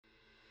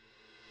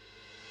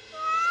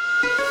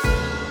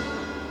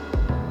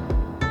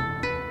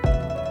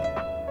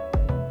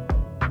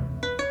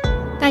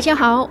大家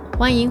好，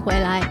欢迎回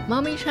来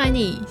Mommy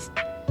Chinese。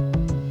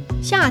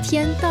 夏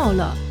天到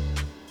了，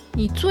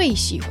你最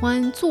喜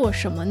欢做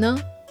什么呢？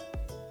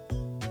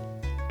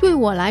对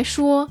我来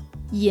说，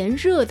炎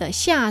热的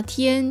夏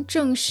天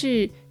正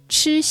是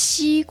吃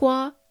西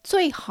瓜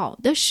最好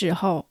的时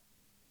候。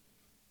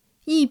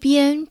一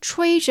边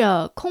吹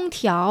着空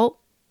调，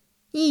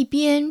一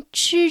边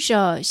吃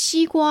着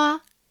西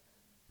瓜，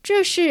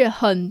这是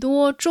很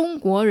多中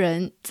国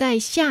人在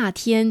夏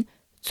天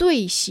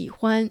最喜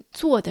欢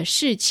做的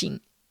事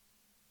情。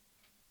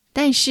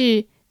但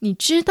是你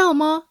知道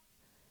吗？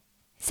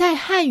在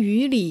汉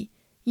语里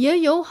也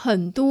有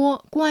很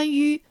多关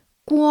于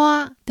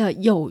瓜的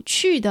有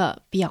趣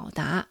的表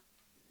达。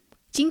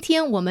今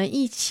天我们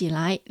一起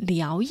来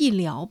聊一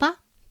聊吧。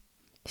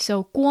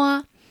So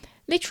瓜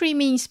literally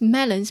means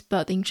melons,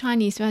 but in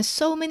Chinese there are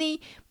so many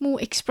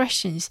more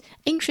expressions,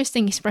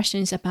 interesting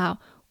expressions about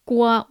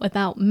瓜,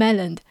 about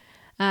melon.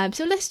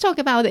 So let's talk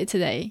about it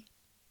today.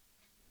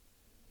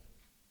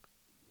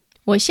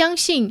 我相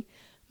信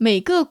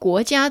每个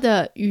国家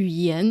的语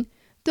言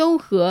都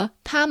和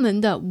他们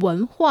的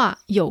文化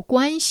有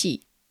关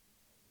系。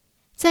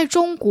在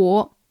中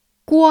国，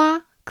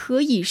瓜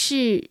可以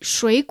是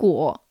水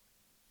果，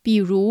比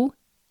如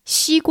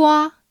西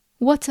瓜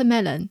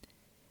watermelon，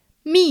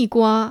 蜜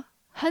瓜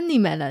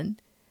honey melon，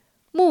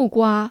 木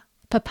瓜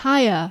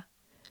papaya，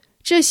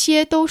 这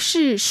些都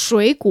是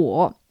水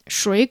果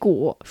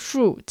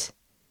fruit。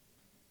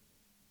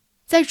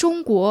 在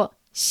中国，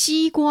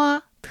西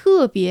瓜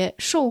特别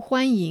受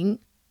欢迎。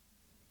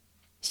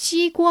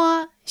西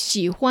瓜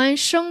喜欢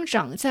生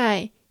长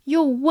在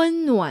又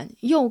温暖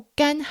又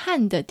干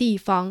旱的地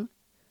方，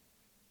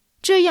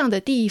这样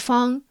的地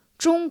方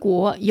中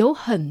国有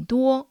很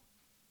多，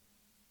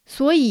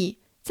所以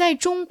在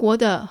中国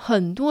的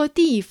很多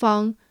地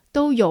方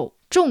都有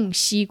种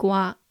西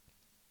瓜。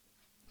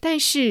但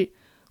是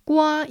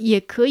瓜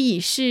也可以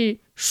是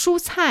蔬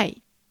菜，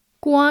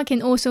瓜 can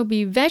also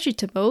be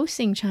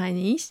vegetables in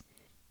Chinese，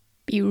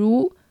 比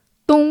如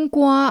冬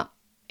瓜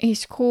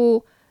is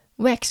called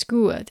wax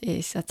gourd,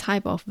 is a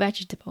type of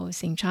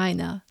vegetables in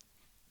China.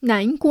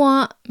 南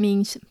瓜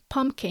means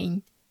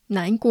pumpkin,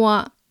 南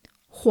瓜。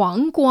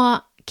黄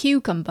瓜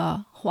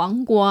cucumber,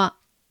 黄瓜。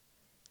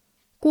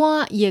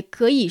瓜也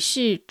可以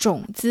是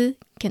种子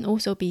can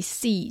also be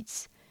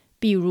seeds,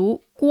 比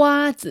如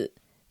瓜子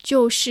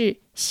就是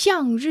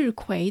向日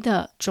葵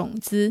的种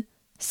子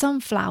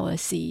sunflower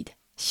seed,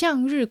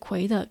 向日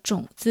葵的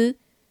种子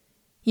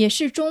也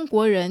是中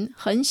国人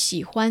很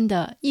喜欢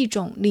的一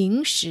种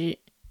零食。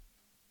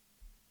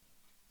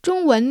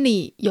中文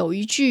里有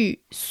一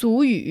句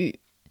俗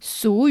语，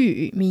俗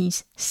语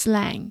means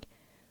slang。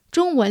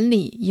 中文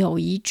里有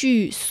一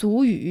句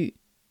俗语，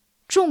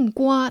种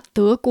瓜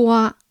得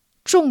瓜，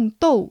种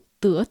豆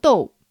得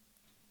豆。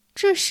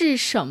这是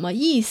什么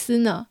意思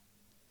呢？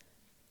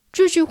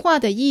这句话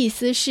的意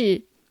思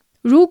是，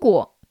如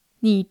果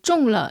你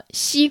种了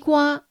西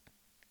瓜，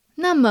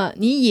那么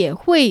你也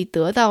会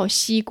得到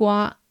西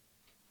瓜。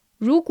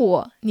如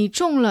果你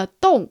种了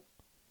豆，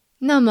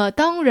那么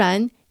当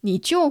然你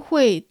就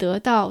会得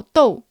到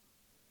豆。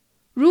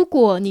如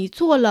果你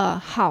做了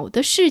好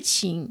的事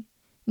情，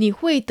你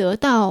会得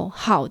到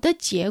好的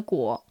结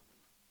果。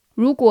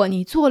如果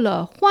你做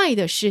了坏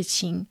的事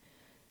情，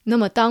那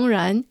么当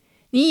然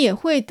你也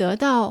会得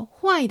到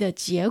坏的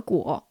结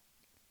果。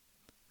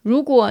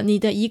如果你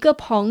的一个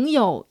朋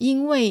友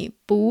因为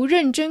不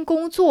认真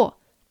工作，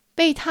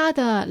被他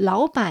的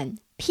老板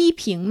批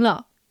评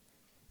了，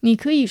你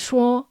可以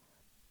说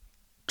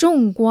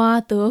种瓜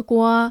得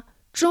瓜，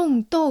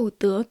种豆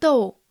得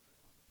豆。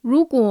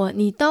如果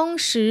你当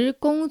时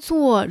工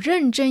作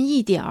认真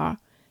一点儿，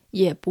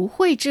也不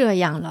会这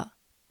样了。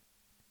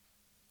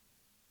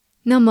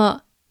那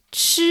么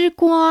吃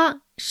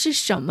瓜是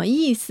什么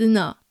意思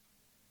呢？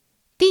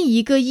第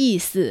一个意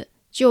思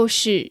就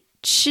是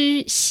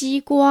吃西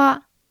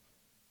瓜，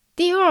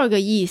第二个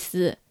意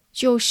思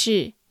就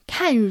是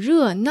看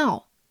热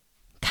闹。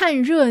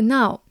看热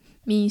闹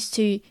means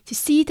to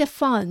see the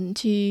fun,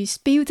 to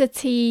spill the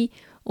tea,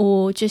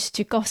 or just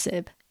to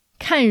gossip.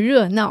 看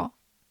热闹。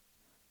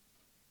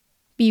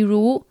比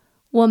如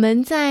我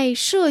们在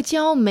社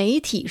交媒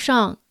体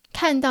上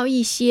看到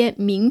一些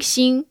明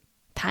星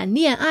谈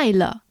恋爱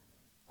了，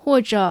或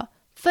者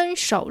分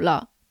手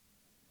了，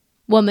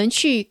我们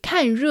去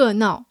看热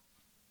闹。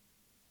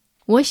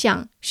我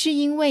想是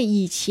因为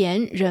以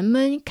前人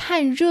们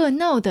看热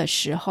闹的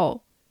时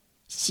候，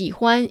喜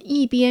欢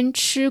一边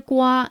吃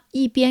瓜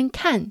一边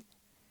看，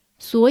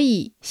所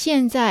以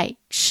现在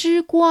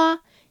吃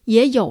瓜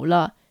也有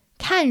了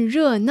看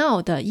热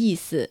闹的意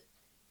思。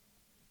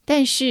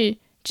但是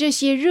这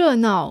些热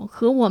闹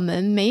和我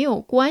们没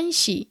有关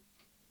系，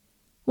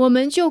我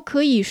们就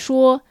可以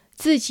说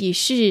自己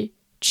是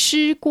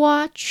吃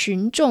瓜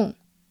群众，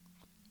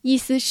意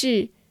思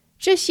是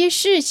这些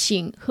事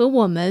情和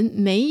我们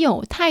没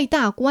有太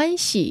大关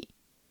系，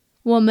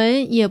我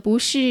们也不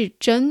是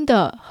真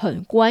的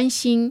很关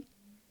心，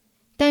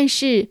但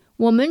是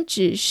我们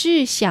只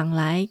是想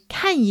来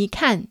看一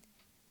看，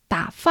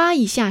打发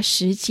一下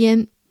时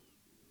间。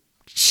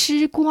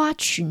吃瓜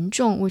群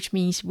众 which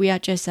means we are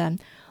just an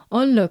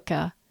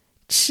onlooker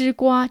吃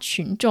瓜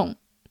群众。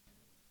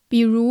比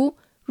如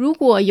如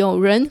果有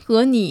人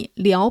和你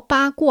聊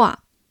八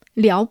卦，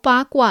聊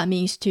八卦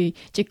means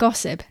to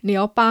gossip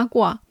聊八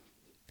卦。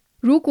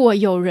如果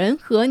有人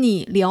和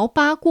你聊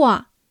八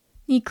卦，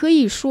你可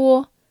以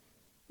说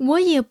我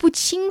也不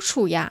清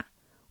楚呀，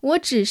我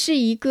只是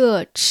一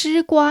个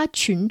吃瓜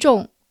群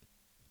众。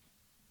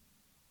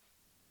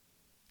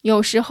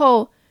有时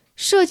候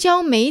社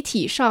交媒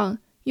体上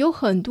有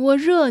很多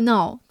热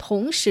闹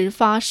同时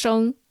发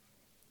生，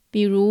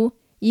比如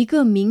一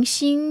个明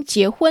星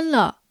结婚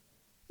了，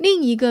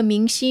另一个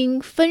明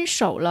星分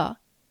手了，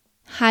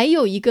还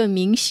有一个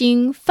明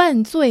星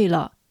犯罪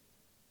了。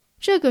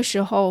这个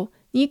时候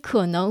你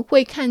可能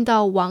会看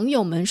到网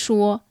友们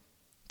说，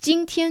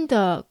今天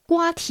的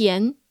瓜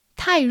田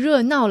太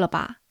热闹了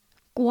吧，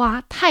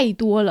瓜太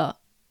多了。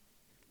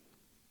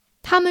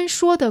他们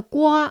说的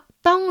瓜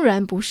当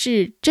然不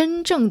是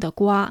真正的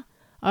瓜，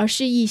而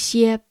是一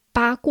些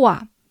八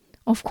卦。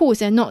Of course,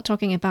 they're not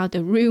talking about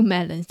the real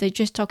melons, they're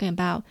just talking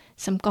about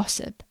some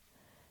gossip.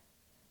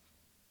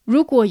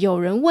 如果有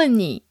人问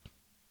你，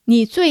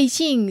你最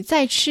近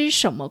在吃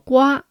什么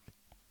瓜？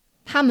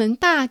他们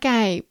大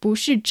概不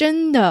是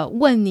真的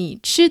问你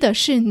吃的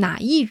是哪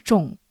一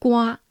种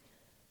瓜，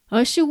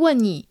而是问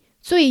你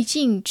最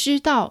近知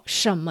道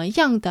什么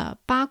样的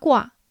八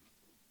卦。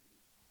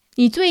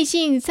你最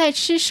近在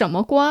吃什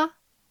么瓜？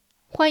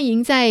欢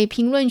迎在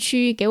评论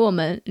区给我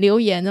们留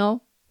言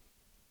哦。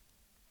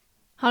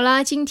好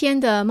啦，今天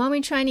的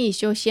Mommy Chinese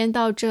就先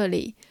到这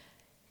里。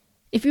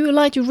If you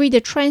would like to read the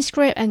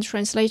transcript and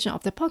translation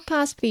of the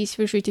podcast, please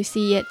feel free to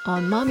see it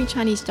on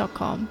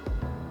mommychinese.com.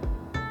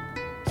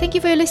 Thank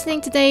you for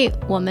listening today.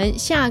 我们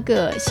下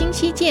个星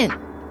期见，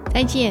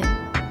再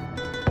见。